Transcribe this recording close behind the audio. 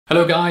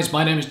Hello guys,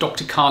 my name is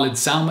Dr. Khalid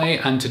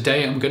and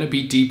today I'm going to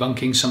be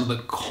debunking some of the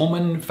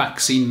common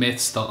vaccine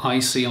myths that I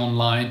see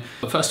online.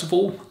 But first of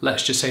all,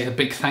 let's just say a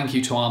big thank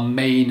you to our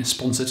main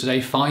sponsor today,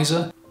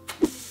 Pfizer.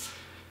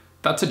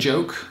 That's a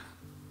joke.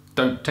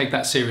 Don't take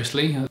that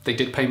seriously. They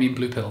did pay me in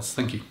blue pills.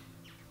 Thank you.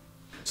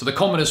 So the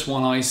commonest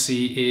one I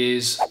see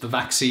is the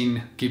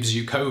vaccine gives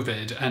you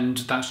COVID, and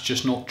that's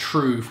just not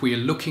true. If we are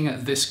looking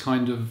at this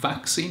kind of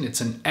vaccine,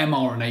 it's an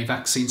mRNA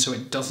vaccine, so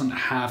it doesn't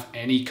have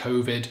any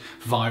COVID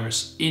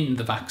virus in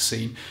the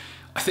vaccine.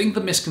 I think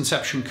the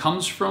misconception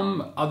comes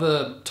from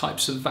other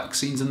types of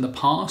vaccines in the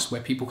past where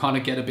people kind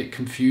of get a bit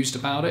confused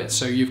about it.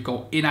 So you've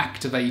got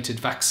inactivated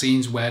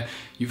vaccines where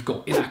you've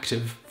got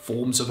inactive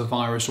forms of a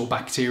virus or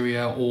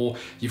bacteria, or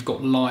you've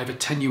got live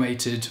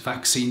attenuated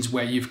vaccines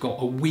where you've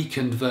got a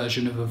weakened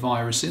version of a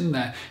virus in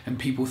there, and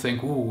people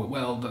think, oh,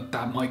 well,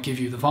 that might give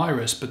you the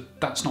virus,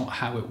 but that's not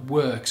how it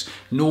works.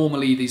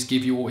 Normally, these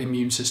give your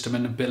immune system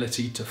an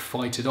ability to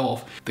fight it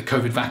off. The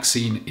COVID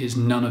vaccine is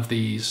none of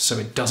these, so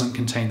it doesn't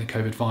contain the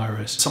COVID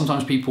virus.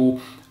 Sometimes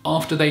people,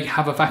 after they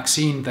have a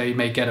vaccine, they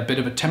may get a bit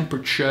of a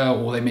temperature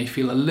or they may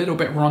feel a little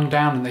bit run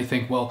down and they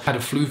think, well, I had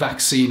a flu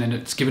vaccine and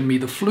it's given me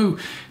the flu.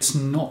 It's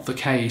not the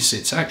case.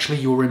 It's actually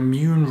your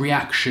immune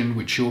reaction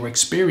which you're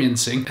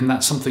experiencing, and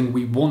that's something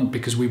we want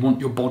because we want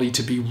your body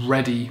to be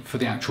ready for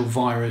the actual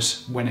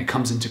virus when it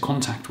comes into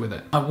contact with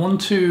it. I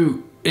want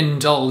to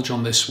indulge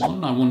on this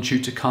one. I want you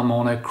to come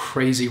on a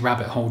crazy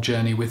rabbit hole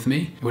journey with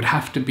me. It would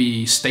have to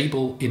be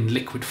stable in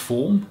liquid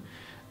form.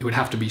 It would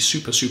have to be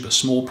super, super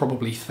small,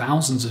 probably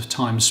thousands of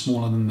times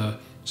smaller than the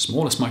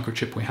smallest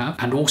microchip we have,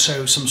 and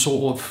also some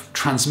sort of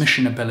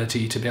transmission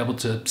ability to be able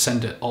to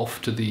send it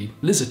off to the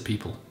lizard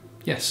people.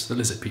 Yes, the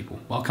lizard people.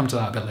 Well, I'll come to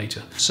that a bit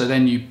later. So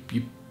then you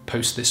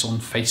post this on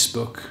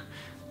Facebook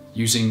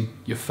using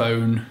your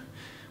phone,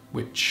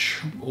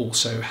 which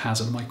also has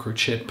a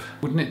microchip.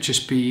 Wouldn't it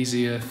just be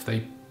easier if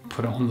they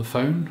put it on the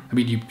phone? I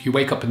mean, you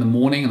wake up in the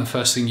morning and the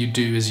first thing you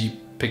do is you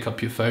pick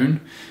up your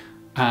phone,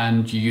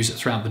 and you use it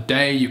throughout the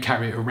day, you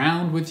carry it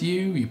around with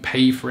you, you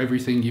pay for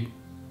everything you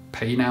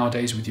pay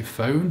nowadays with your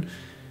phone.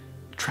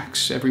 It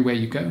tracks everywhere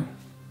you go.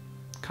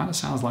 Kind of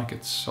sounds like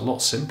it's a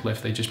lot simpler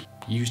if they just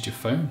used your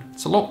phone.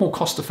 It's a lot more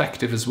cost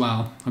effective as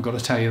well, I've got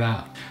to tell you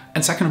that.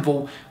 And second of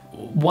all,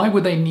 why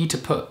would they need to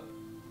put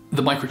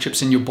the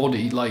microchips in your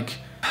body? Like,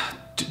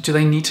 do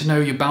they need to know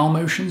your bowel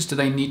motions? Do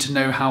they need to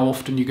know how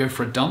often you go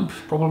for a dump?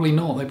 Probably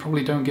not. They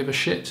probably don't give a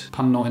shit.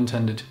 Pun not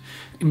intended.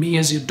 Me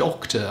as your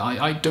doctor,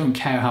 I don't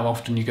care how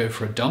often you go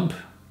for a dump,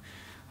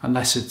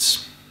 unless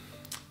it's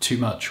too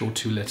much or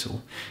too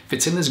little. If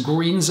it's in this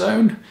green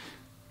zone,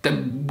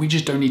 then we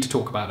just don't need to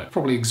talk about it.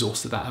 Probably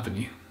exhausted that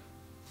avenue.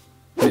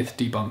 Myth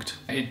debunked.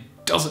 It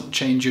doesn't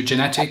change your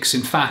genetics.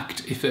 In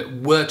fact, if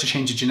it were to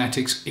change your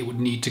genetics, it would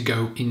need to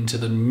go into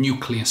the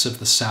nucleus of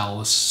the cell,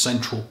 the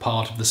central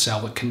part of the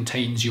cell that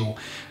contains your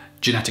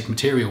genetic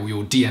material,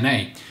 your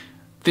DNA.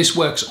 This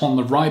works on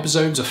the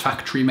ribosomes, a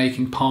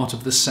factory-making part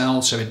of the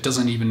cell, so it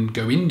doesn't even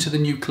go into the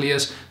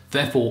nucleus,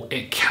 therefore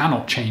it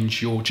cannot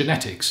change your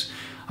genetics.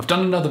 I've done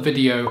another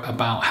video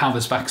about how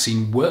this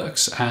vaccine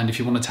works, and if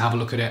you wanted to have a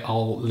look at it,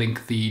 I'll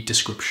link the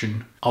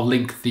description. I'll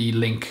link the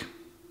link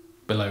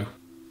below.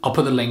 I'll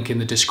put the link in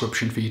the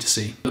description for you to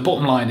see. The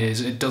bottom line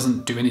is, it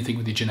doesn't do anything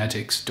with your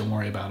genetics. Don't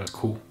worry about it.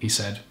 Cool, he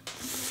said.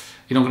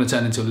 You're not going to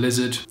turn into a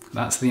lizard.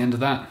 That's the end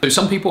of that. So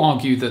some people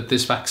argue that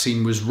this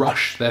vaccine was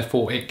rushed,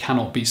 therefore it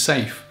cannot be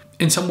safe.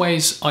 In some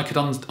ways, I could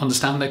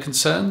understand their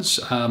concerns.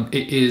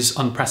 It is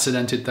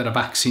unprecedented that a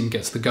vaccine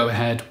gets the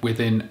go-ahead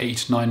within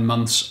 8-9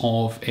 months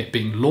of it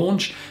being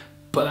launched.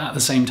 But at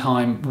the same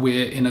time,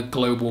 we're in a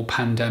global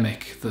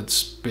pandemic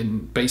that's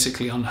been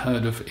basically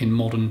unheard of in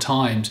modern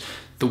times.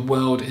 The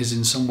world is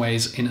in some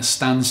ways in a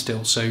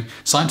standstill. So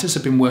scientists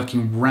have been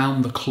working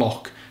round the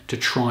clock to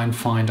try and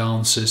find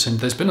answers. And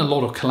there's been a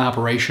lot of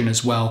collaboration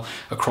as well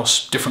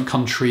across different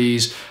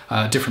countries,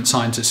 different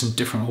scientists and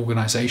different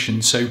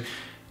organizations. So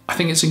I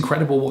think it's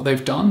incredible what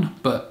they've done,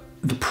 but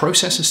the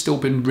process has still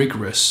been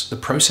rigorous. The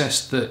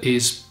process that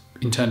is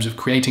in terms of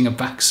creating a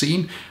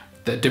vaccine,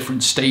 the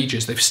different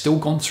stages, they've still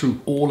gone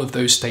through all of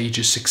those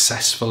stages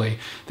successfully.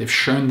 They've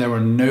shown there are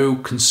no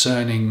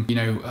concerning,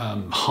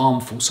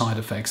 harmful side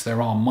effects.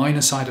 There are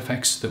minor side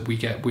effects that we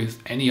get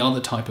with any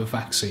other type of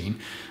vaccine.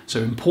 So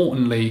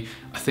importantly,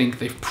 I think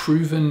they've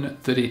proven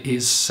that it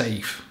is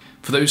safe.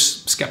 For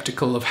those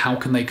skeptical of how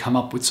can they come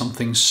up with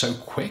something so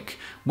quick,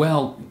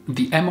 well,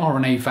 the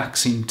mRNA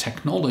vaccine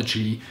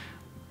technology,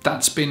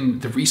 that's been,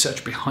 the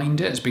research behind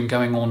it has been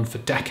going on for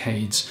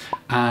decades,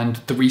 and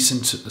the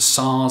recent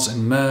SARS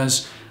and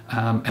MERS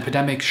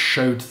epidemics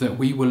showed that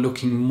we were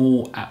looking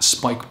more at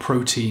spike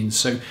proteins.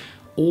 So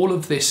all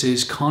of this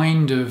is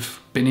kind of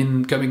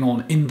been going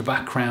on in the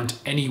background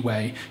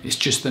anyway. It's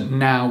just that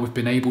now we've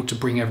been able to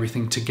bring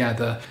everything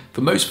together.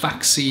 For most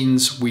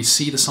vaccines, we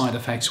see the side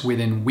effects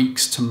within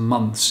weeks to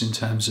months in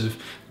terms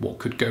of what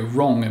could go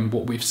wrong. And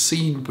what we've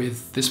seen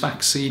with this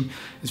vaccine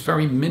is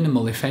very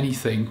minimal. If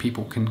anything,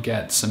 people can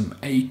get some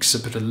aches, a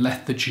bit of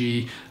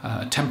lethargy,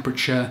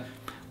 temperature,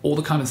 all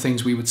the kind of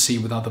things we would see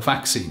with other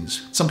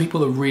vaccines. Some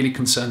people are really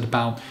concerned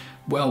about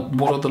well,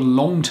 what are the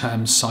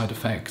long-term side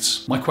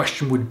effects? My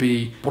question would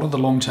be, what are the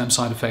long-term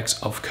side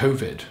effects of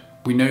COVID?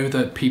 We know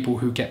that people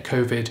who get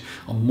COVID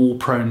are more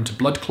prone to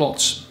blood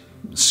clots,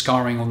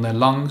 scarring on their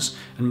lungs,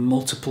 and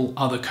multiple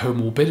other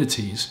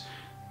comorbidities.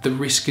 The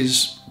risk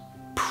is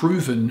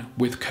proven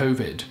with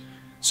COVID.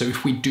 So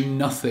if we do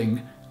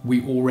nothing,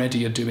 we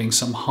already are doing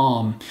some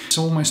harm. It's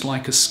almost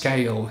like a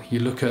scale. You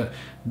look at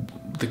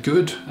the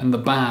good and the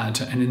bad,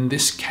 and in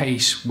this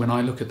case, when I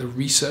look at the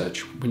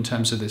research in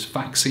terms of this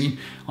vaccine,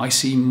 I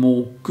see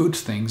more good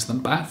things than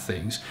bad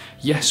things.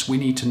 Yes, we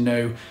need to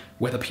know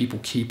whether people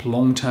keep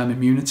long-term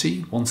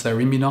immunity once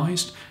they're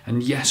immunized,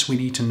 and yes, we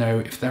need to know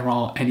if there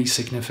are any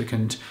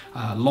significant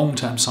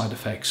long-term side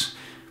effects.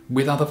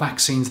 With other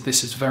vaccines,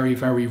 this is very,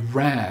 very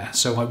rare,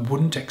 so I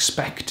wouldn't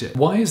expect it.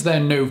 Why is there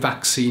no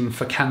vaccine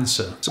for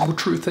cancer? So the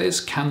truth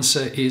is,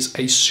 cancer is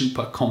a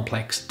super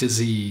complex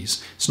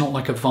disease. It's not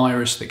like a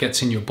virus that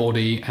gets in your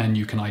body and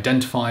you can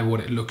identify what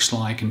it looks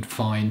like and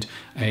find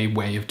a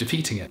way of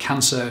defeating it.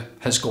 Cancer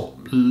has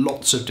got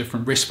lots of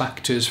different risk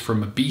factors,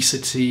 from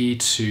obesity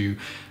to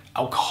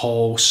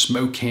alcohol,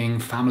 smoking,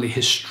 family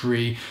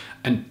history,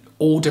 and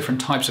all different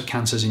types of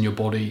cancers in your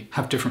body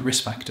have different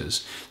risk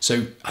factors.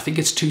 So I think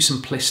it's too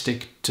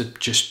simplistic to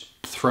just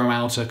throw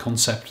out a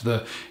concept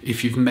that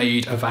if you've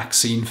made a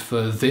vaccine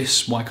for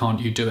this, why can't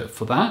you do it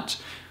for that?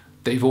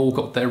 They've all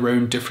got their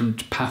own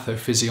different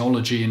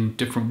pathophysiology and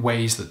different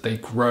ways that they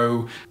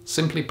grow.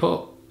 Simply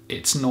put,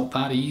 it's not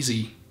that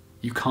easy.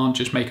 You can't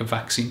just make a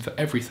vaccine for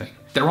everything.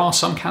 There are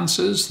some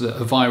cancers that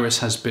a virus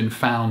has been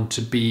found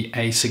to be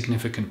a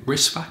significant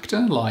risk factor,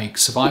 like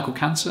cervical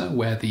cancer,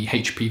 where the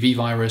HPV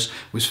virus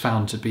was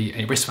found to be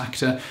a risk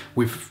factor.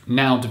 We've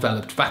now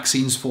developed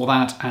vaccines for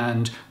that,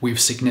 and we've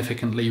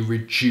significantly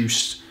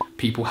reduced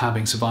people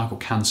having cervical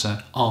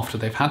cancer after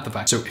they've had the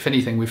vaccine. So if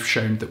anything, we've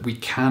shown that we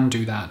can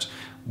do that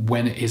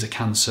when it is a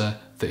cancer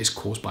that is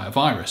caused by a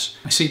virus.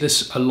 I see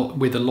this a lot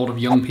with a lot of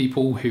young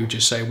people who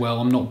just say,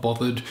 well, I'm not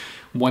bothered.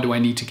 Why do I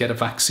need to get a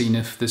vaccine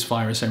if this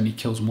virus only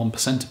kills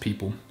 1% of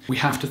people? We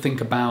have to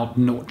think about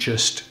not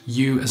just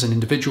you as an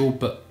individual,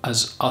 but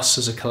as us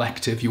as a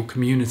collective, your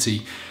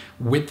community.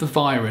 With the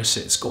virus,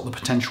 it's got the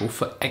potential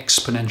for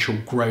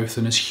exponential growth.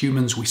 And as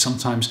humans, we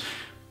find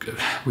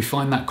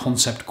that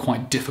concept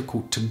quite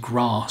difficult to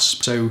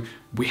grasp. So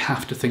we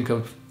have to think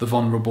of the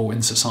vulnerable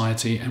in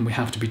society, and we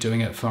have to be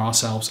doing it for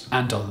ourselves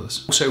and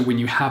others. Also, when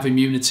you have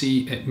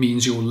immunity, it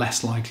means you're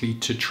less likely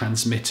to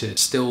transmit it.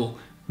 Still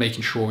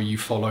making sure you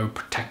follow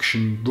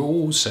protection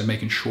rules, so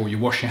making sure you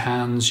wash your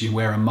hands, you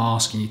wear a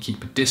mask, and you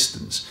keep a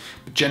distance.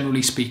 But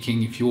generally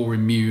speaking, if you're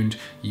immune,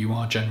 you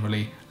are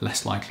generally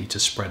less likely to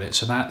spread it.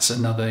 So that's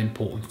another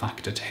important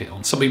factor to hit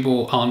on. Some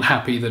people aren't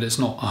happy that it's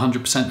not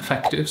 100%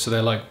 effective, so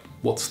they're like,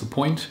 what's the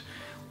point?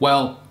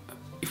 Well,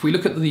 if we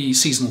look at the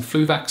seasonal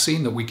flu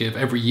vaccine that we give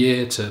every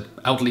year to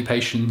elderly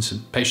patients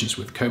and patients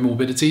with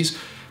comorbidities,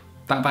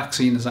 that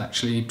vaccine is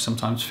actually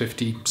sometimes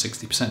 50,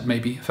 60%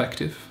 maybe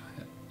effective,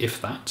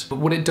 if that. But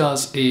what it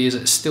does is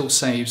it still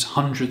saves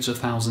hundreds of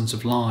thousands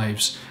of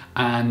lives,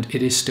 and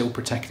it is still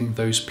protecting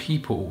those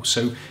people.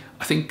 So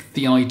I think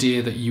the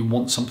idea that you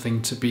want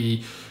something to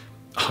be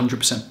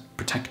 100%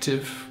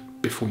 protective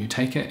before you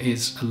take it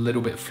is a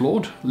little bit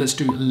flawed. Let's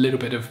do a little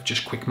bit of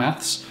just quick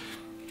maths.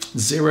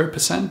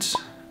 0%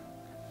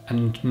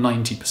 and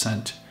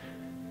 90%.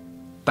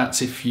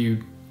 That's if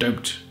you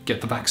don't get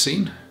the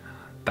vaccine.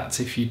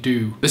 That's if you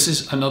do. This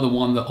is another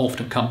one that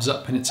often comes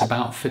up, and it's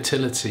about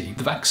fertility.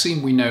 The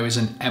vaccine we know is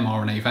an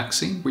mRNA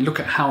vaccine. We look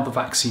at how the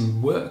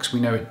vaccine works.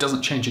 We know it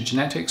doesn't change your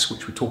genetics,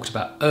 which we talked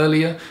about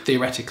earlier.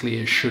 Theoretically,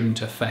 it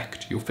shouldn't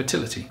affect your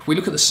fertility. If we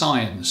look at the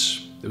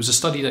science, there was a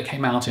study that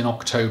came out in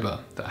October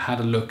that had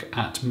a look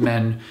at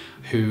men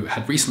who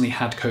had recently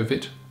had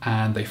COVID,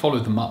 and they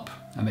followed them up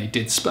and they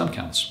did sperm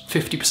counts.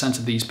 50%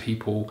 of these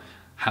people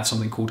had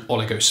something called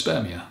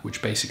oligospermia,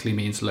 which basically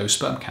means low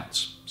sperm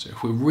counts. So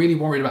if we're really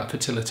worried about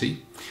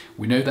fertility,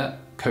 we know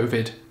that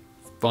COVID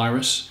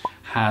virus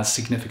has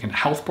significant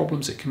health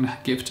problems it can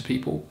give to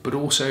people, but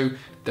also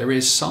there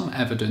is some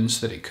evidence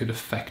that it could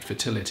affect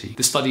fertility.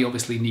 The study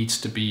obviously needs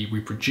to be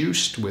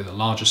reproduced with a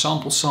larger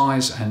sample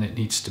size, and it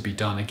needs to be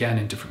done again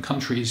in different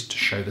countries to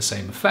show the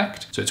same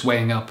effect. So it's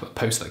weighing up a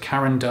post that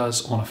Karen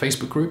does on a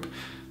Facebook group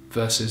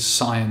versus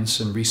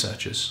science and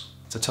researchers.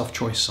 It's a tough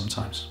choice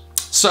sometimes.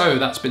 So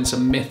that's been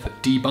some myth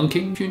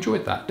debunking. If you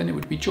enjoyed that, then it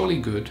would be jolly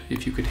good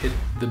if you could hit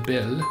the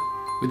bell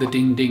with a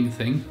ding ding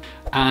thing.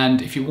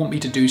 And if you want me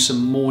to do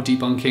some more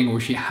debunking, or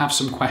if you have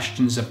some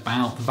questions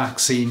about the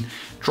vaccine,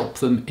 drop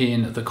them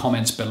in the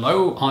comments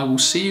below. I will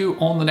see you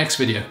on the next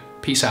video.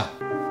 Peace out.